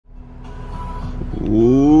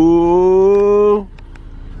Ooh.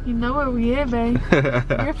 You know where we at, babe.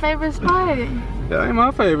 Your favorite spot. That ain't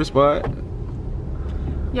my favorite spot.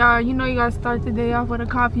 Y'all, you know you gotta start the day off with a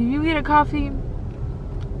coffee. If you get a coffee,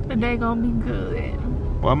 the day gonna be good.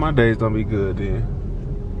 Why my days don't be good then?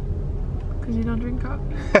 Cause you don't drink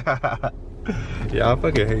coffee. Yeah, I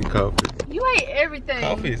fucking hate coffee. You hate everything.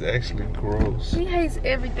 Coffee is actually gross. He hates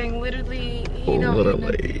everything. Literally, he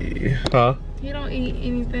don't eat Huh? He don't eat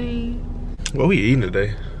anything. What we eating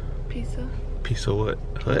today? Pizza. Pizza what?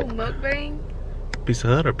 Ooh, Hut? mukbang. Pizza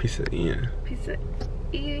Hut or Pizza Inn? Pizza.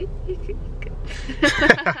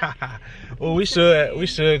 Well, we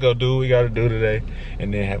should go do what we gotta do today,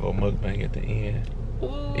 and then have a mukbang at the end,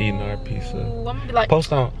 Ooh, eating our pizza. I'm gonna be like,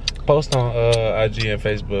 Post on IG and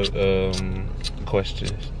Facebook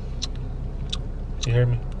questions. You heard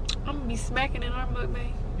me? I'm gonna be smacking in our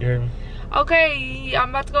mukbang. You heard me? Okay, I'm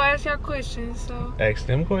about to go ask y'all questions. So Ask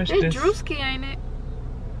them questions. it's Drewski, ain't it?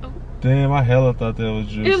 Oh. Damn, I hella thought that was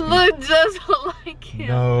Drewski. It looked just like him.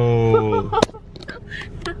 No.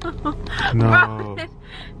 No.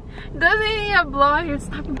 Doesn't he have blonde hair?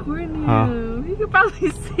 Stop recording him. Huh? He could probably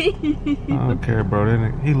see. I don't care, bro.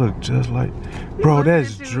 He looked just like, bro.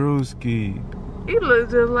 That's Drewski. He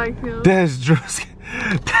looks just like him. That's Drewski.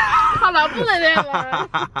 Hold on, pull that line.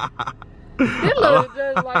 This look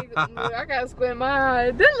just like him. I gotta squint my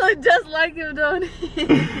eyes. This look just like him, don't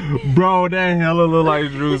it? Bro, that hella look like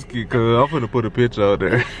Drewski, cause I'm finna put a picture out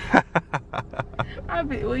there.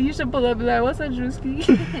 Well, you should pull up and be like, what's up, Drewski?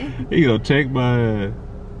 He gonna check my ass.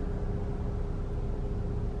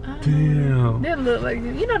 Damn. They look like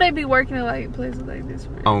him. You know they be working in like places like this,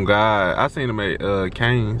 right? Oh God, I seen him at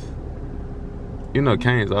Cane's. You know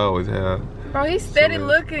Cane's always have. Bro, he's steady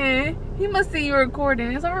looking. He must see you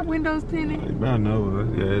recording. Is our windows tinted? I know it.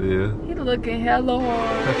 Yeah, it is. He looking hella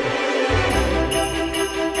hard.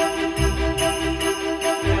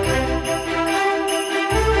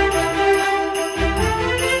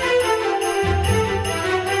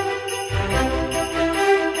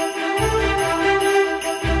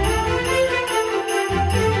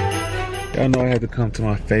 I know I had to come to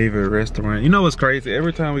my favorite restaurant. You know what's crazy?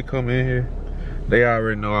 Every time we come in here, they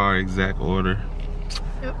already know our exact order.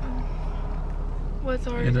 Yep. What's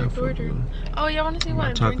our exact order? Oh, y'all want to see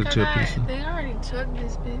what chocolate chip pizza. They already chugged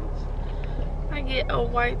this bitch. I get a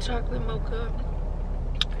white chocolate mocha,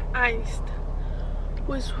 iced,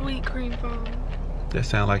 with sweet cream foam. That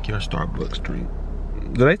sound like your Starbucks drink.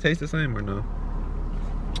 Do they taste the same or no?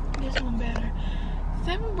 This one better.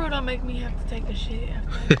 Seven Brew don't make me have to take a shit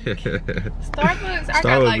after Starbucks, I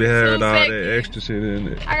got like 2 seconds. All that extra shit in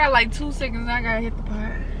it. I got like 2 seconds and I gotta hit the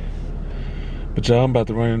pot. But y'all, I'm about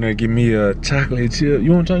to run in there and give me a chocolate chip.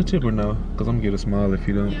 You want chocolate chip or no? Cause I'm gonna get a smile if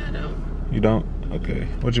you don't. Yeah, I don't. You don't? Okay.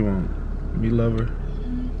 What you want? Meat lover?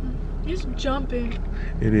 It's jumping.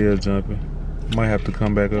 It is jumping. Might have to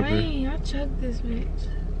come back up here. Dang, I chugged this bitch.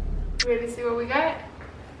 Ready to see what we got?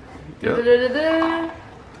 Yep. Da-da-da-da-da.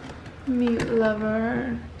 Meat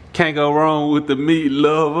lover. Can't go wrong with the meat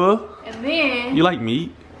lover. And then You like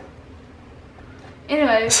meat?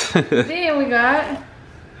 anyways, then we got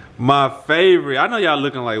My favorite. I know y'all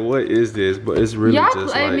looking like, what is this? But it's really y'all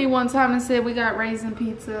just played like, me one time and said we got raisin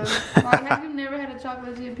pizza. Like, have you never had a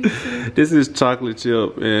chocolate chip pizza? this is chocolate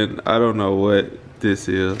chip, and I don't know what this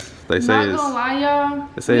is. They say Not it's. gonna lie, y'all.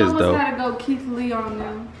 They say we it's almost dope. had to go Keith Lee on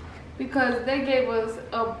them because they gave us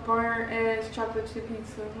a burnt ass chocolate chip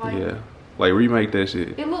pizza. Like, Yeah, like remake that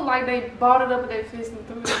shit. it looked like they balled it up with their fist and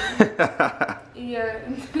threw it. Yeah.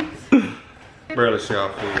 Barely see our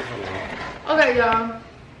food. Hold on. Okay, y'all.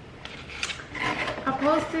 I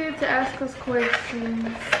posted to ask us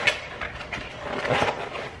questions.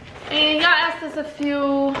 And y'all asked us a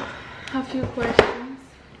few questions.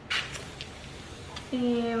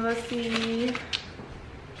 And let's see.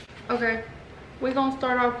 Okay. We're gonna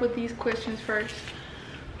start off with these questions first.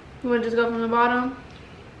 You wanna just go from the bottom?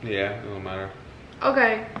 Yeah, it don't matter.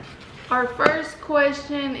 Okay. Our first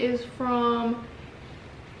question is from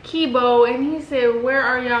Kibo, and he said, where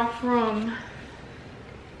are y'all from?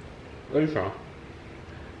 Where you from?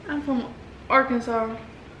 I'm from Arkansas.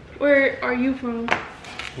 Where are you from?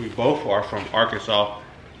 We both are from Arkansas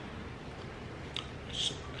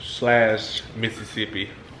 / Mississippi.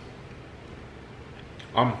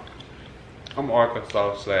 I'm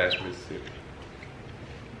Arkansas / Mississippi.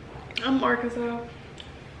 I'm Arkansas.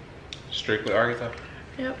 Strictly Arkansas?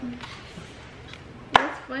 Yep.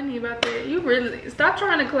 What's funny about that? You really stop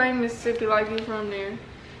trying to claim Mississippi like you from there.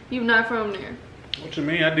 You not from there. What you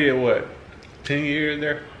mean? I did what? 10 years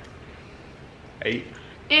there? 8?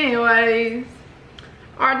 Anyways,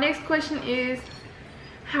 our next question is,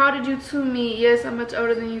 How did you two meet? Yes, I'm much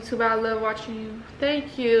older than you two, but I love watching you.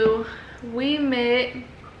 Thank you. We met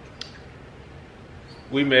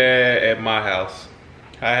at my house.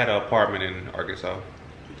 I had an apartment in Arkansas.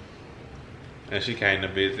 And she came to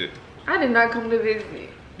visit. I did not come to visit.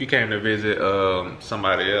 You came to visit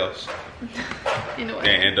somebody else. Anyway.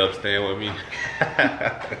 And end up staying with me.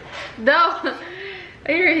 No.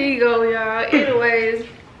 Here he go, y'all. Anyways.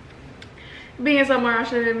 Being somewhere I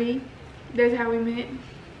shouldn't be. That's how we met.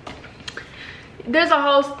 There's a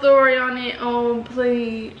whole story on it on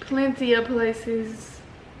plenty of places.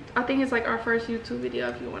 I think it's like our first YouTube video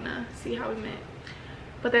if you want to see how we met.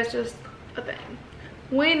 But that's just a thing.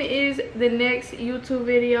 When is the next YouTube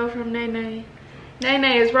video from Nene? Nene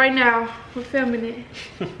is right now. We're filming it.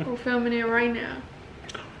 We're filming it right now.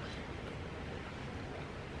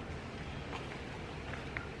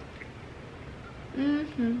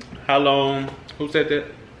 How long? Who said that?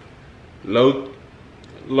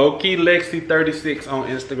 Low-key Lexi 36 on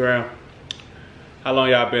Instagram. How long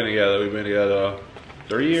y'all been together? We've been together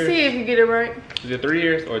 3 years. See if you get it right. Is it 3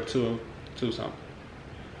 years or two something?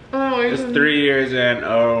 Oh, it's 3 years and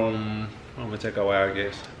I'm gonna take a while, I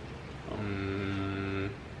guess.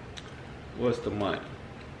 What's the month?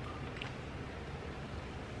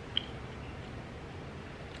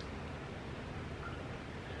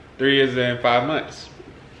 Three years and 5 months.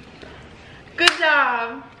 Good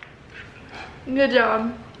job. Good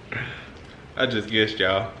job. I just guessed,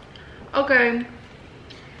 y'all. Okay.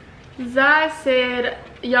 Zai said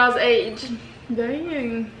y'all's age.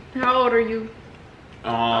 Dang. How old are you?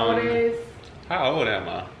 How old am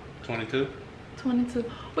I? 22? 22.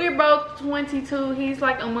 We're both 22. He's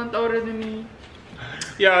like a month older than me.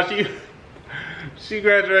 Y'all, she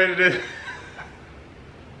graduated in...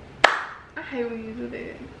 I hate when you do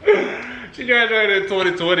that. She graduated in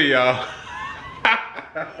 2020, y'all.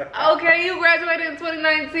 Okay, you graduated in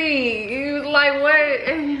 2019. You was like, what?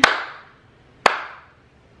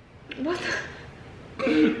 What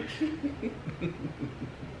the?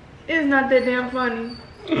 It's not that damn funny.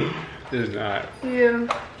 It's not. Yeah.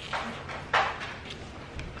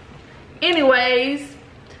 Anyways,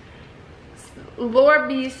 Lord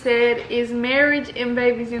B said, is marriage and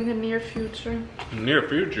babies in the near future? Near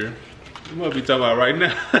future? You must be talking about right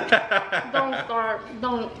now. Don't start.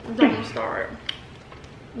 Don't start.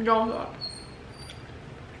 Don't start.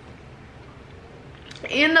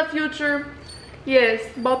 In the future, yes.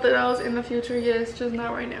 Both of those in the future, yes. Just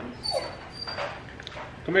not right now.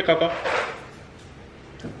 Come here, Coco.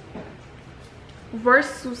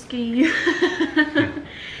 Versuski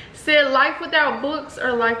said, life without books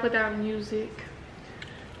or life without music?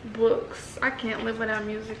 Books. I can't live without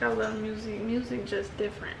music. I love music. Music just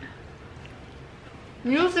different.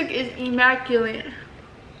 Music is immaculate.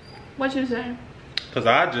 What you say? Cause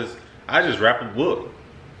I just rap a book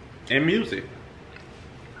and music.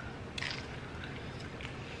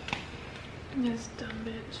 This dumb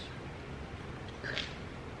bitch.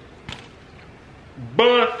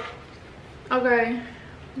 But Okay.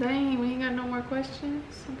 Dang, we ain't got no more questions.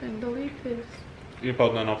 I'm gonna delete this. you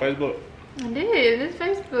post nothing on Facebook? I did. It's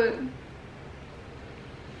Facebook.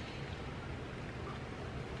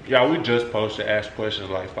 Yeah, we just posted Ask Questions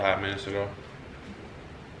like 5 minutes ago.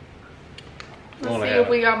 Let's see if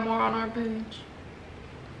we got more on our page.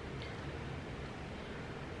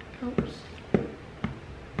 Oops.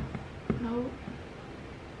 Nope.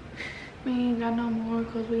 We ain't got no more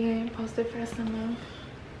because we ain't posted fast enough.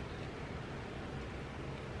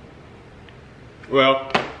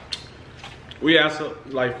 Well, we asked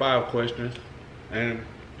like 5 questions and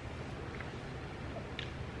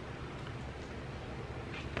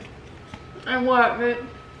what, but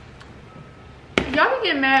y'all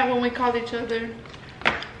get mad when we call each other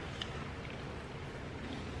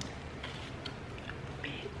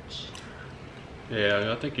bitch.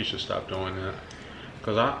 yeah, I think you should stop doing that.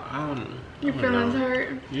 Cause I don't. Your feelings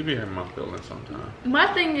hurt. You be hurting my feelings sometimes.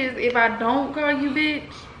 My thing is, if I don't call you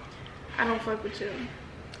bitch, I don't fuck with you.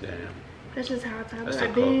 Damn. That's just how I talk. That's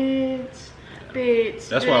Like, cool. bitch.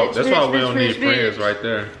 That's why we don't need friends right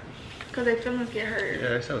there. Cause their feelings get hurt. Yeah,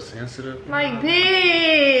 they're so sensitive. Like,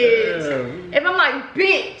 bitch. Yeah. If I'm like,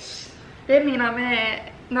 bitch, that mean I'm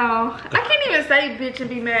mad. No, I can't even say bitch and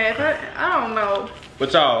be mad. I don't know.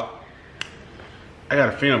 But y'all, I got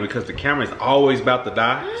a feeling because the camera is always about to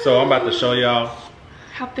die. So I'm about to show y'all.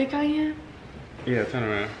 How thick I am? Yeah, turn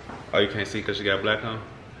around. Oh, you can't see because you got black on.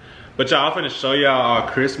 But y'all, I'm finna show y'all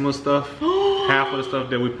our Christmas stuff. Half of the stuff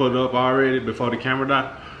that we put up already before the camera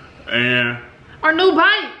died. And Our new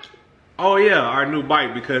bike. oh yeah, our new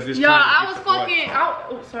bike because it's Y'all, time to I get was the bike. fucking,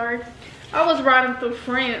 oh sorry. I was riding through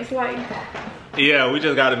France like, Yeah, we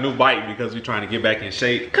just got a new bike because we're trying to get back in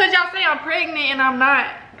shape. Cause y'all say I'm pregnant and I'm not.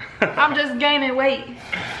 I'm just gaining weight.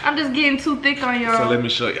 I'm just getting too thick on y'all. So let me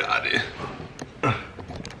show y'all this.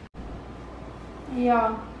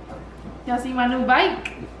 Y'all see my new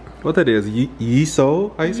bike? What that is?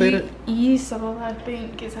 Yeso? How you say that? Yeso, I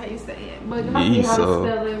think is how you say it. But it might be how to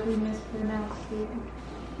spell it if we mispronounce it.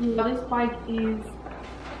 Yeah, this bike is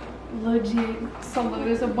legit. So look,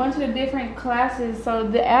 there's a bunch of different classes. So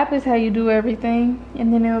the app is how you do everything,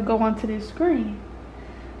 and then it'll go onto this screen.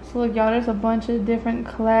 So look, y'all, there's a bunch of different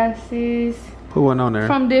classes. Put one on there.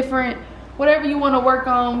 From different, whatever you want to work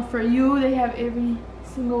on for you, they have every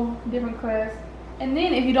single different class. And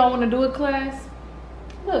then if you don't want to do a class,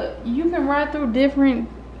 look, you can ride through different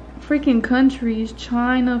freaking countries.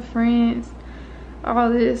 China, France,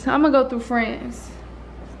 all this. I'm gonna go through France.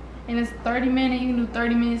 And it's 30 minutes, you can do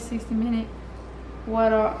 30 minutes, 60 minutes,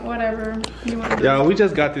 whatever you want to do. Y'all, we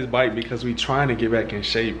just got this bike because we trying to get back in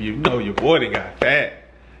shape. You know your boy done got fat.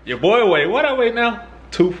 Your boy weigh, what I weigh now?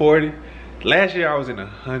 240. Last year I was in the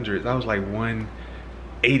hundreds. I was like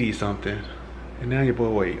 180 something. And now your boy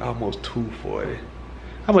weigh almost 240.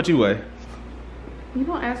 How much you weigh? You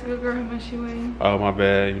don't ask a girl how much she weighs. Oh, my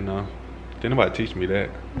bad, you know. Didn't nobody teach me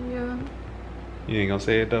that. Yeah. You ain't gonna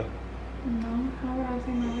say it though? No, how would I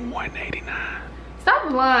say my weight? 189.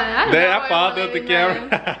 Stop lying. I followed up the camera.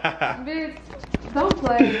 Bitch, don't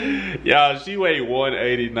play. Y'all, she weighed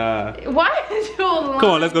 189. Why did you lie? Come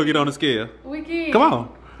on, let's go get on the scale. We can. Come on.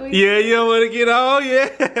 Yeah, you don't want to get on?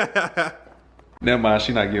 Yeah. Never mind,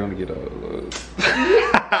 she not getting to get on.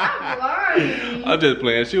 Stop lying. I'm just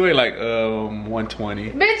playing. She weighed like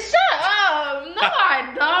 120. Bitch, shut up. No,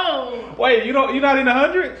 I don't. Wait, you're not in the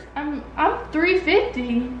hundreds? I'm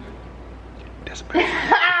 350. That's pretty.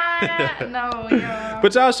 No, yeah.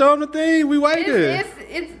 But y'all show them the thing. We waited.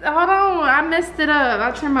 It's hold on. I messed it up.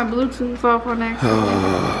 I turned my Bluetooth off on accident.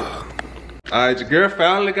 Alright, your girl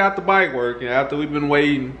finally got the bike working after we've been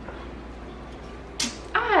waiting.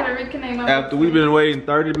 I had to reconnect my After we've been waiting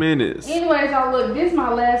 30 minutes. Anyways, y'all, look, this is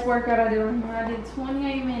my last workout I did. I did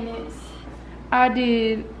 28 minutes. I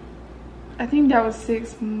think that was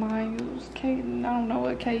 6 miles. I don't know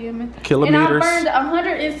what km is. Kilometers. And I burned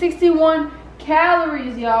 161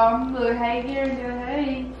 calories, y'all. Look, hey here,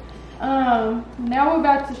 hey. Now we're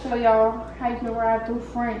about to show y'all how you can ride through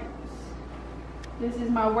France. This is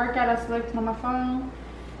my workout I selected on my phone.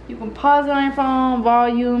 You can pause it on your phone,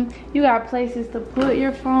 volume. You got places to put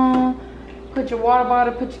your phone, put your water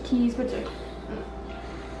bottle, put your keys, put your...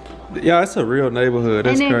 Yeah, it's a real neighborhood.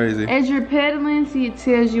 That's crazy. As you're pedaling, see, it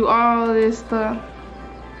tells you all this stuff.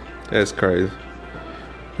 That's crazy.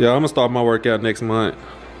 Yeah, I'm gonna start my workout next month.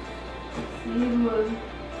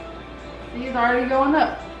 He's already going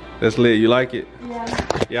up. That's lit. You like it?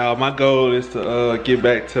 Yeah. Y'all, my goal is to get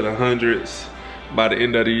back to the hundreds by the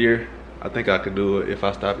end of the year. I think I could do it if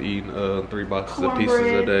I stop eating 3 boxes of pieces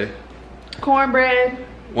a day. Cornbread.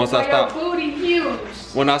 Once I stop. Your booty huge.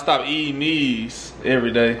 When I stop eating these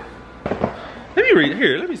every day. Let me read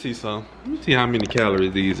here. Let me see some. Let me see how many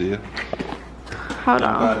calories these is. Hold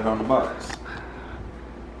on. Got it on the box.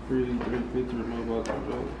 350 no box.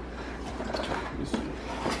 Let me see.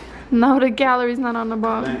 No, the calories not on the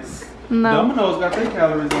box. Thanks. No. Domino's got their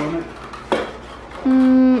calories on it. I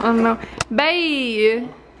don't know. Babe.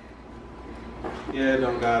 Yeah, it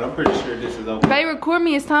don't got it. I'm pretty sure this is over. Babe, record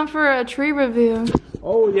me. It's time for a tree reveal.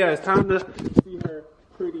 Oh yeah, it's time to see her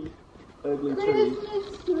pretty ugly tree.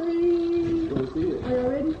 Christmas tree. You wanna see it? Are you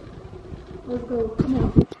ready? Let's go. Come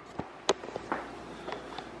on.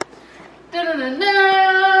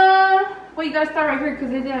 Da-da-da-da. Well, you gotta start right here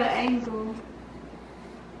because it's at an angle.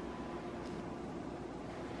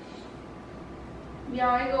 Y'all,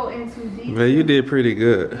 I go into deep. Man, you did pretty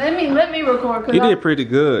good. Let me record. You did pretty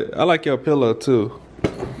good. I like your pillow too.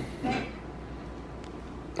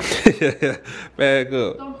 Back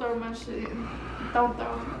up. Don't throw my shit. Don't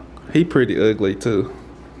throw. He pretty ugly too.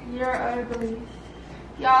 You're ugly.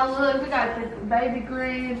 Y'all look, we got the baby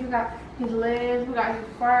greens, we got his legs, we got his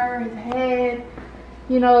fur, his head.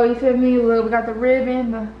 You know, you feel me? Look, we got the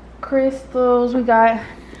ribbon, the crystals, we got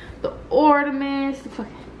the ornaments,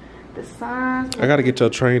 the signs. I gotta get your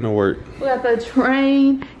train to work. We got the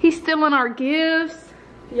train. He's stealing our gifts.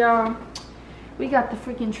 Y'all, we got the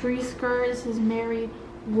freaking tree skirts, his Mary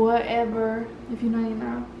whatever, if you know, you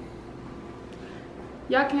know.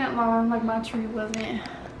 Y'all can't lie, like my tree wasn't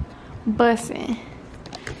bussin'.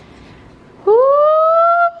 Woo!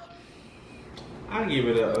 I give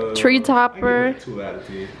it a tree topper. I give it a 2 out of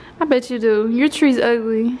 10. I bet you do. Your tree's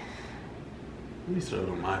ugly. Let me start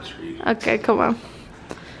on my tree. Okay, come on.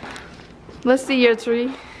 Let's see your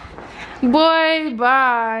tree. Boy,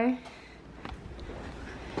 bye.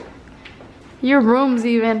 Your room's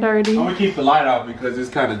even dirty. I'm gonna keep the light off because it's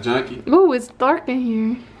kind of junky. Ooh, it's dark in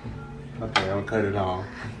here. Okay, I'm gonna cut it on.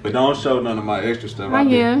 But don't show none of my extra stuff. Oh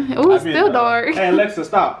yeah. Ooh, it's still dark. Hey Alexa,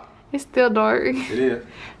 stop. It's still dark. It is.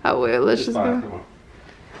 I will. Let's just fine. go. Come on.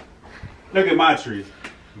 Look at my tree.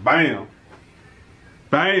 Bam.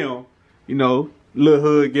 Bam. You know, little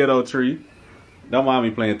hood ghetto tree. Don't mind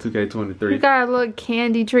me playing 2K23. We got a little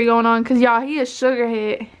candy tree going on because y'all, he a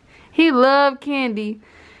sugarhead. He love candy.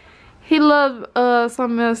 He love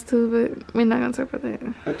something else too, but we're not gonna talk about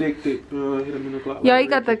that. Addicted. Hit him in the clock. Y'all, you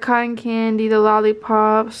got the cotton candy, the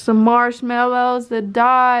lollipops, the marshmallows, the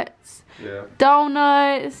dots,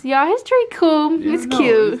 donuts. Y'all, his tree cool. Yeah, it's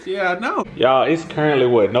cute. Yeah, I know. Y'all, it's currently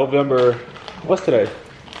what, November? What's today?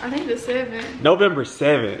 I think the 7th. November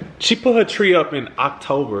 7th. She put her tree up in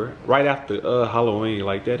October, right after Halloween.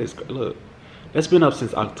 Like that is, look, that's been up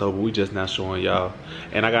since October. We just not showing y'all.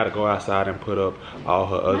 And I gotta go outside and put up all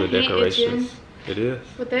her other decorations. It is.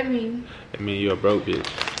 What that mean? It mean you're a broke bitch.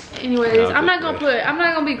 Anyways, I'm not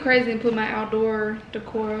gonna be crazy and put my outdoor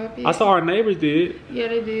decor up yet. I saw our neighbors did. Yeah,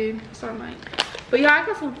 they did. So mine. But y'all, I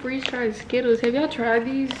got some freeze-dried Skittles. Have y'all tried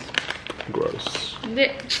these? Gross.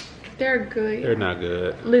 They're good. They're not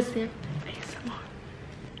good. Listen.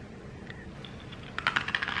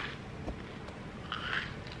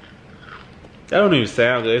 That don't even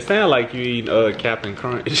sound good. It sounds like you eating Captain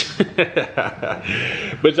Crunch.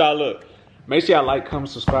 But y'all look, make sure y'all like, comment,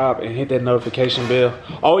 subscribe, and hit that notification bell.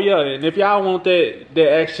 Oh yeah, and if y'all want that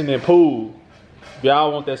action in pool, if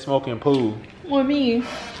y'all want that smoking pool. What me?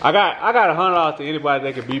 I got $100 to anybody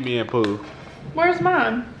that can beat me in pool. Where's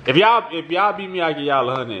mine? If y'all beat me, I give y'all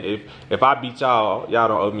 100. If I beat y'all, y'all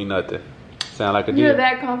don't owe me nothing. Sound like a deal? You're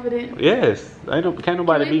that confident? Yes. Can't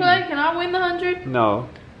nobody beat me. Can I win the 100? No.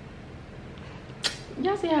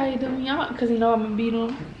 Y'all see how you doing, y'all? Cause you know I'm gonna beat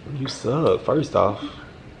him. You suck. First off,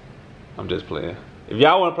 I'm just playing. If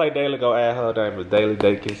y'all want to play daily, go add her name is Daily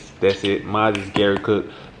Dakis. That's it. Mine is Gary Cook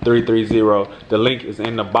 330. The link is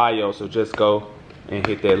in the bio, so just go and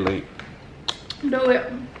hit that link. Do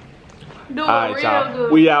it. Do it Alright, real y'all.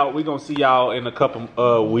 good. We out. We gonna see y'all in a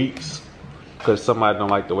couple weeks, cause somebody don't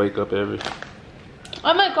like to wake up every.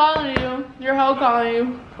 I'm not calling you. Your hoe calling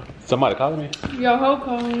you. Somebody calling me. Your hoe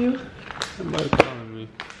calling you. Somebody calling me.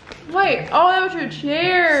 Wait. Oh, that was your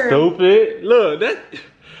chair. Stupid. Look, that.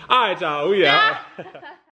 Alright, y'all. We out.